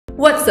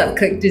What's up,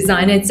 Click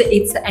Designers?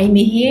 It's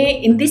Amy here.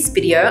 In this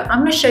video, I'm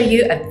going to show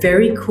you a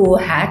very cool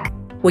hack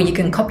where you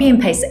can copy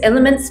and paste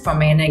elements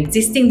from an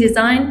existing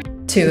design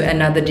to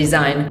another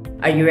design.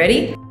 Are you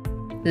ready?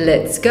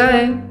 Let's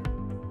go.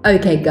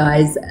 Okay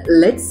guys,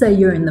 let's say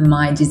you're in the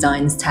My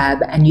Designs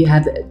tab and you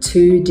have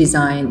two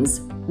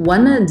designs.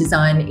 One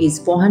design is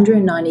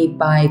 490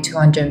 by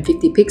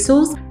 250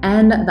 pixels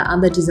and the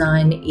other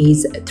design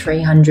is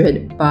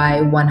 300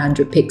 by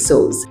 100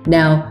 pixels.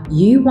 Now,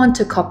 you want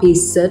to copy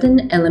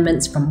certain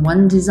elements from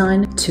one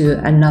design to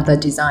another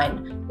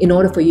design. In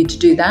order for you to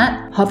do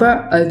that,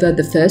 hover over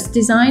the first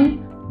design,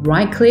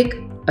 right-click,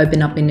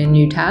 open up in a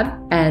new tab,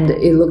 and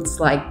it looks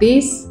like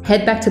this.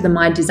 Head back to the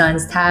My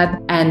Designs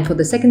tab, and for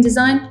the second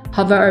design,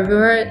 hover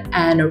over it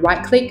and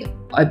right-click,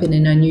 open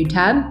in a new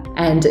tab,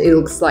 and it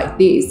looks like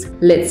this.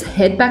 Let's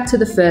head back to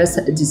the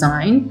first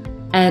design,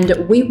 and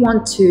we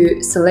want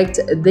to select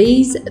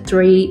these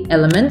three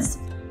elements.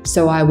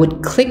 So I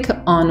would click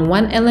on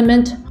one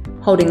element,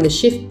 holding the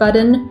Shift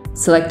button,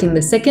 selecting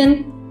the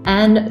second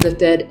and the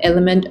third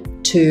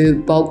element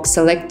to bulk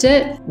select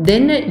it.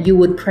 Then you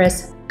would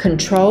press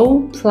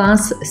Ctrl+C,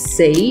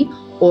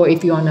 or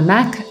if you're on a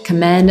Mac,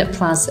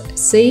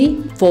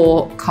 Command+C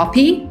for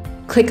copy.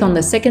 Click on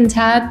the second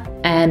tab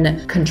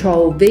and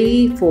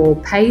Ctrl+V for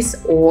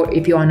paste, or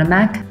if you're on a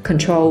Mac,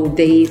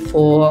 Ctrl+V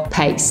for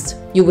paste.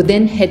 You will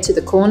then head to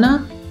the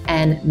corner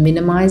and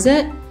minimize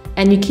it,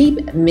 and you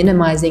keep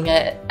minimizing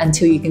it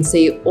until you can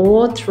see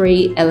all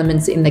three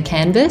elements in the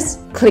canvas.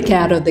 Click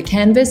out of the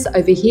canvas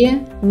over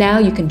here. Now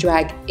you can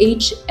drag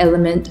each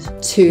element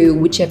to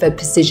whichever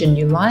position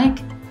you like.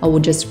 I will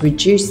just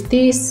reduce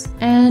this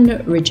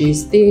and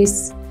reduce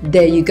this.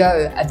 There you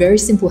go, a very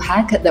simple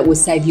hack that will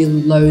save you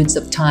loads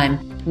of time.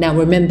 Now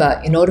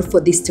remember, in order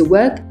for this to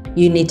work,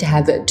 you need to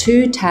have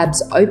two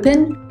tabs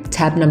open,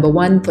 tab number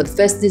 1 for the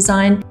first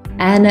design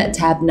and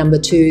tab number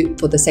 2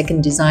 for the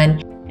second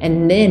design,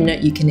 and then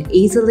you can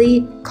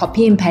easily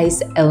copy and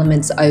paste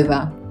elements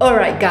over.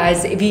 Alright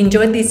guys, if you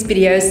enjoyed this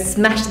video,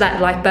 smash that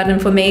like button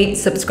for me,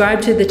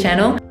 subscribe to the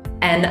channel,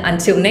 and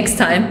until next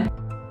time,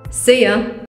 see ya!